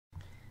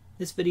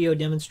This video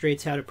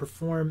demonstrates how to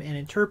perform and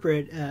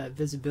interpret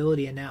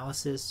visibility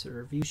analysis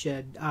or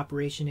viewshed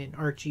operation in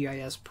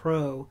ArcGIS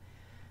Pro.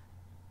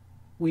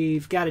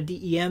 We've got a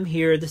DEM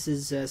here. This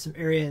is some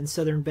area in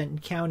southern Benton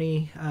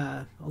County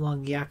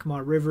along the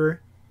Yakima River.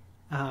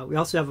 We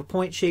also have a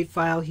point shape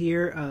file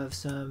here of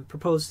some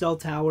proposed cell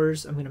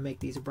towers. I'm going to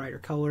make these a brighter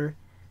color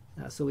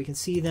so we can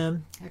see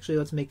them. Actually,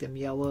 let's make them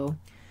yellow.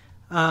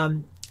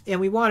 And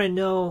we want to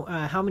know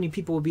how many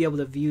people will be able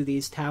to view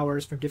these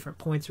towers from different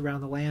points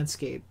around the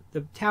landscape.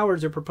 The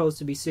towers are proposed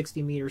to be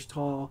 60 meters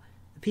tall.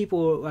 The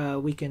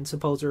people we can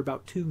suppose are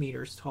about 2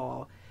 meters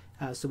tall,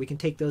 so we can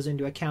take those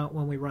into account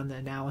when we run the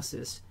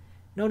analysis.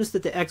 Notice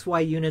that the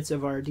XY units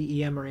of our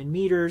DEM are in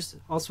meters.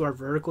 Also, our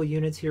vertical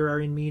units here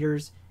are in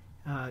meters.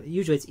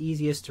 Usually it's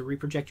easiest to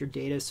reproject your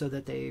data so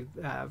that the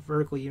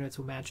vertical units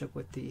will match up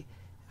with the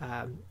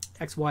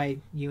XY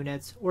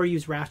units, or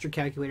use raster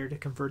calculator to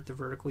convert the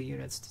vertical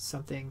units to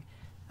something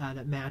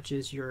that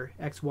matches your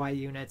XY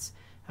units.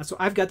 So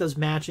I've got those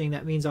matching.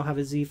 That means I'll have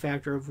a Z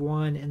factor of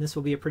 1, and this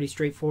will be a pretty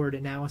straightforward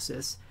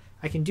analysis.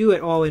 I can do it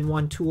all in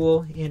one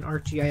tool in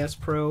ArcGIS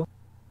Pro.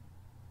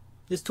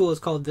 This tool is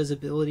called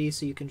Visibility,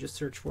 so you can just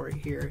search for it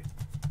here.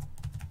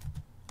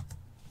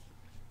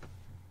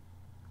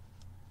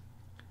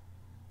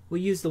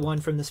 We'll use the one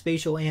from the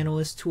Spatial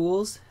Analyst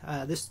tools.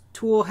 This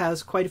tool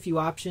has quite a few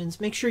options.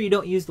 Make sure you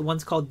don't use the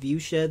ones called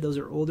Viewshed. Those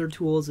are older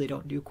tools. They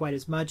don't do quite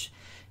as much.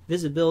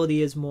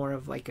 Visibility is more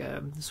of like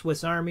a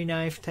Swiss Army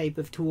knife type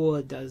of tool.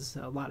 It does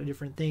a lot of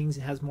different things.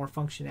 It has more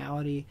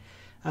functionality,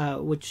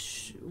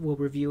 which we'll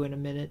review in a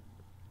minute.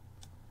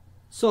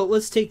 So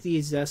let's take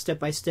these step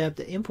by step.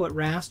 The input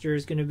raster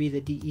is going to be the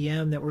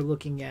DEM that we're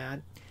looking at.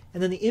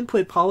 And then the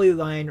input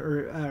polyline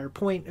or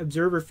point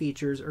observer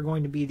features are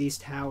going to be these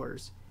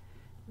towers.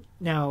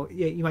 Now,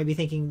 you might be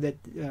thinking that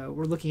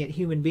we're looking at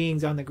human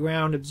beings on the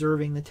ground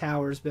observing the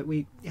towers, but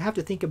we have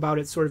to think about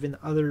it sort of in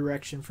the other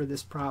direction for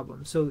this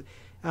problem. So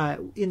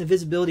in the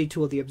visibility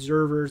tool, the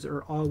observers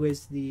are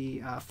always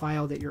the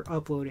file that you're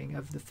uploading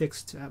of the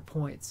fixed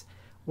points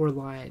or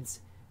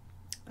lines.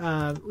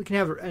 We can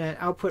have an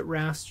output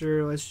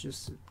raster. Let's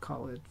just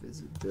call it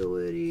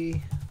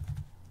visibility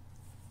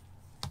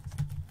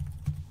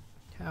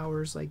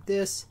towers like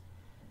this.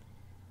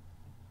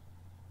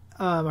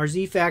 Our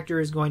Z factor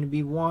is going to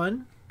be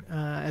 1,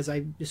 as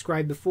I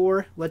described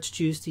before. Let's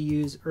choose to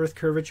use earth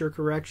curvature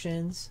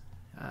corrections,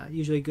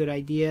 usually a good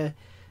idea.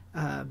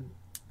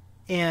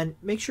 And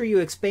make sure you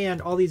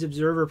expand all these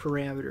observer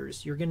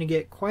parameters. You're going to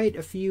get quite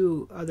a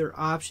few other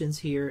options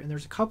here, and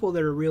there's a couple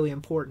that are really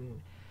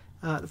important.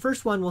 The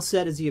first one we'll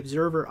set is the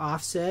observer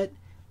offset.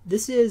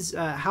 This is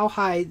how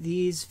high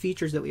these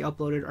features that we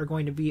uploaded are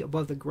going to be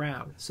above the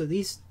ground. So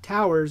these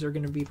towers are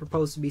going to be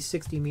proposed to be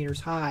 60 meters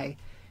high.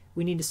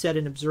 We need to set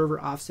an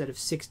observer offset of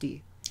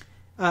 60.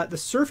 The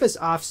surface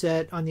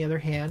offset, on the other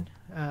hand,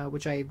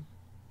 which I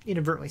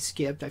inadvertently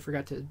skipped, I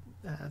forgot to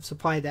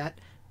supply that,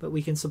 but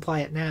we can supply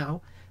it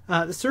now.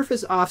 The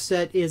surface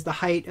offset is the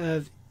height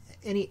of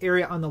any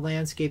area on the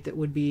landscape that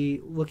would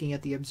be looking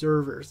at the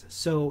observers.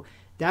 So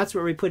that's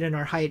where we put in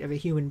our height of a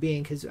human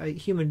being, because a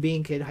human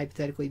being could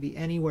hypothetically be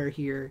anywhere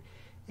here,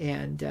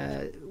 and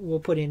we'll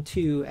put in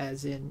 2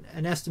 as in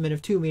an estimate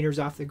of 2 meters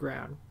off the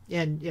ground.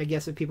 And I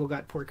guess if people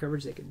got poor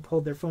coverage, they could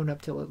hold their phone up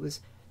till it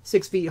was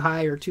 6 feet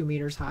high or 2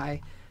 meters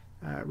high,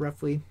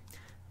 roughly.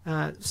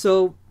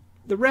 So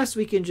the rest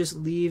we can just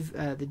leave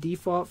the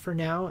default for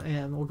now,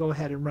 and we'll go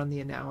ahead and run the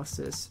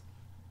analysis.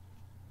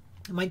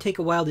 It might take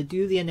a while to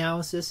do the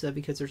analysis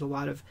because there's a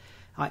lot of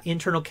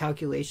internal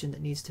calculation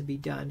that needs to be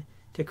done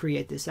to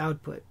create this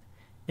output.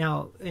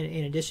 Now,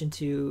 in addition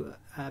to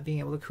being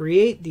able to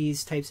create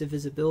these types of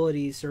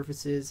visibility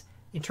surfaces,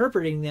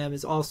 interpreting them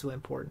is also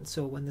important.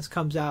 So when this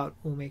comes out,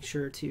 we'll make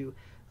sure to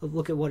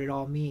look at what it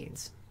all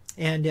means.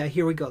 And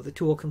here we go, the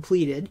tool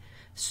completed.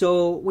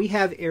 So we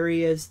have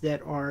areas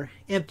that are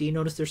empty.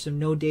 Notice there's some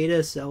no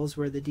data cells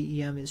where the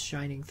DEM is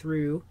shining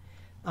through.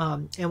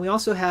 And we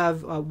also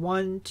have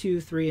 1,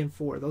 2, 3, and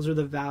 4. Those are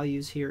the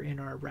values here in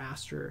our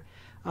raster.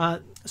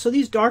 So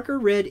these darker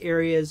red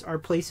areas are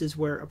places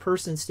where a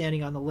person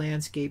standing on the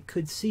landscape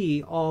could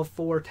see all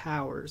 4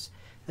 towers.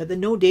 The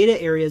no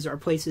data areas are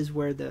places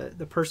where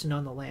the person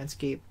on the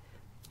landscape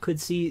could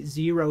see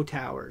 0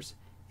 towers.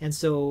 And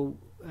so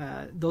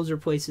those are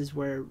places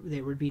where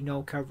there would be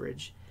no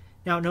coverage.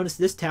 Now notice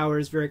this tower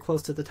is very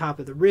close to the top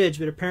of the ridge,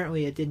 but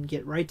apparently it didn't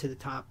get right to the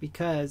top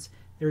because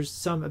there's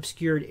some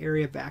obscured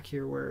area back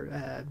here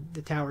where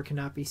the tower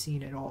cannot be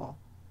seen at all.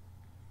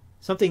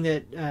 Something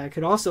that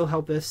could also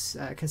help us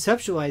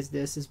conceptualize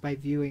this is by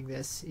viewing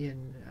this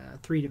in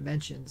 3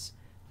 dimensions.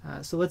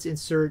 So let's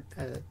insert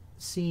a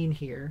scene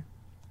here.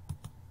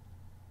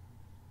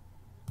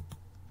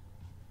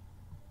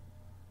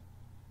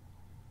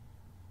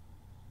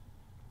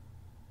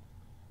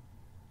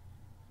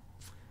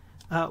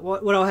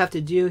 What I'll have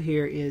to do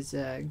here is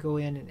go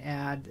in and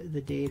add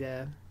the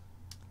data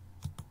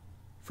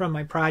from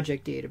my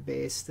project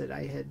database that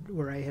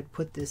where I had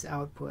put this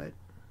output.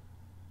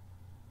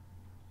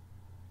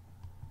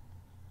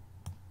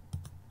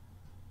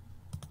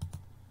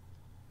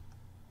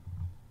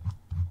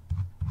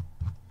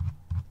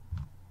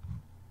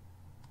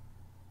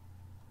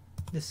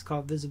 This is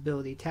called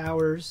visibility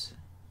towers.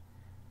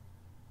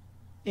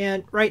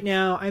 And right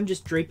now I'm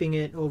just draping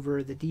it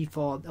over the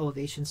default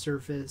elevation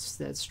surface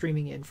that's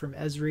streaming in from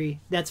Esri.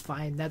 That's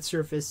fine. That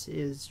surface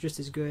is just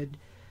as good,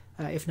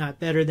 if not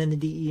better, than the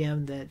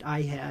DEM that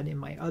I had in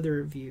my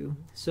other view.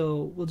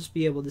 So we'll just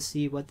be able to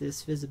see what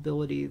this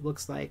visibility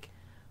looks like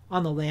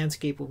on the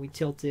landscape when we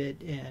tilt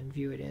it and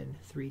view it in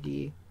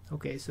 3D.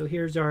 Okay, so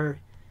here's our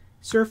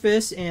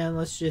surface, and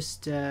let's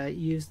just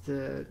use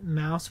the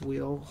mouse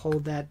wheel,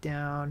 hold that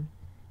down,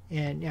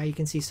 and now you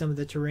can see some of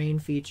the terrain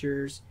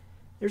features.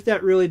 There's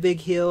that really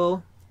big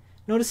hill.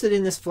 Notice that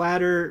in this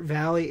flatter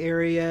valley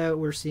area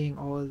we're seeing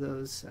all of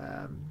those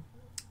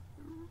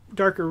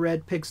darker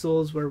red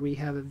pixels where we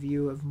have a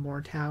view of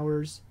more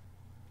towers.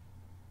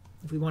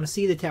 If we want to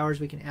see the towers,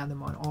 we can add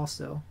them on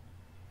also.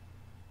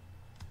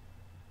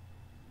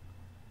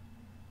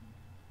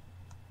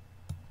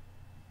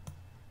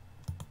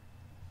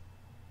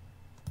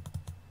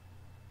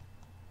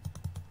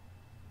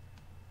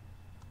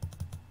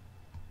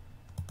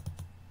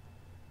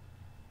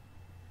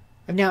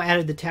 I've now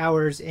added the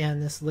towers,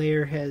 and this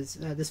layer has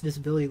this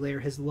visibility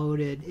layer has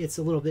loaded. It's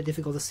a little bit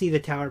difficult to see the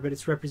tower, but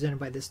it's represented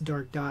by this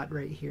dark dot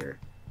right here.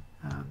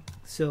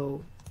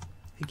 So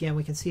again,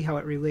 we can see how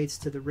it relates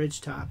to the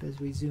ridgetop as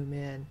we zoom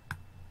in.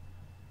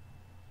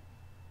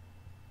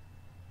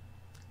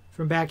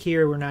 From back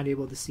here, we're not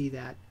able to see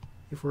that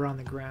if we're on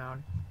the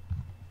ground.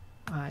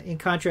 In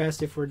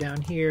contrast, if we're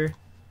down here,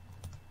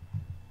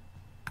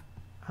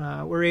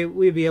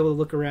 we'd be able to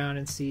look around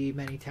and see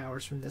many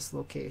towers from this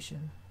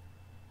location.